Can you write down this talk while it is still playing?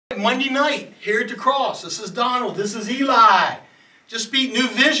Monday night here at the Cross. This is Donald. This is Eli. Just beat New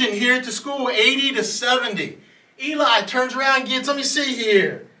Vision here at the school, 80-70. Eli turns around and gets, let me see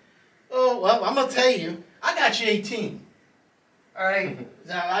here. Oh, well, I'm going to tell you, I got you 18. All right?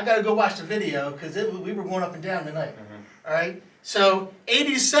 Now, I got to go watch the video because we were going up and down tonight. All right? So,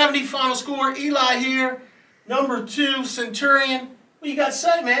 80-70 final score. Eli here. Number 2, Centurion. What you got to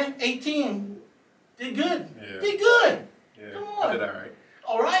say, man? 18. Did good. Yeah. Did good. Yeah, Come on. I did all right.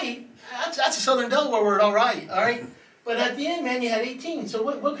 All right. That's a Southern Delaware word, all right. All right? But at the end, man, you had 18. So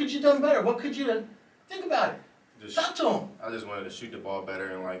what could you have done better? What could you think about it? Talk to him. I just wanted to shoot the ball better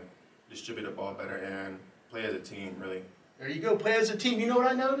and, like, distribute the ball better and play as a team, really. There you go. Play as a team. You know what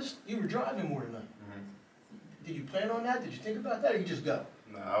I noticed? You were driving more tonight. Did you plan on that? Did you think about that, or you just go?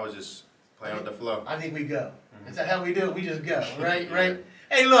 No, I was just playing with the flow. I think we go. Is that how we do it? We just go, right? Right?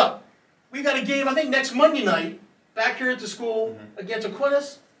 Hey, look. We got a game, I think, next Monday night back here at the school against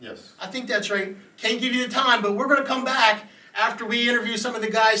Aquinas. Yes. I think that's right. Can't give you the time, but we're going to come back after we interview some of the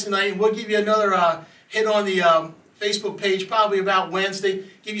guys tonight, and we'll give you another hit on the Facebook page probably about Wednesday,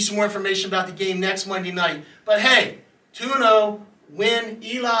 give you some more information about the game next Monday night. But hey, 2-0, win.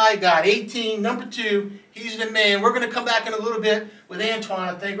 Eli got 18, number 2. He's the man. We're going to come back in a little bit with Antoine,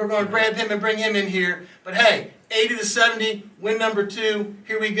 I think. We're going to grab him and bring him in here. But hey, 80-70, win number 2.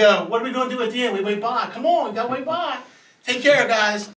 Here we go. What are we going to do at the end? We wait by. Come on, we got to wait by. Take care, guys.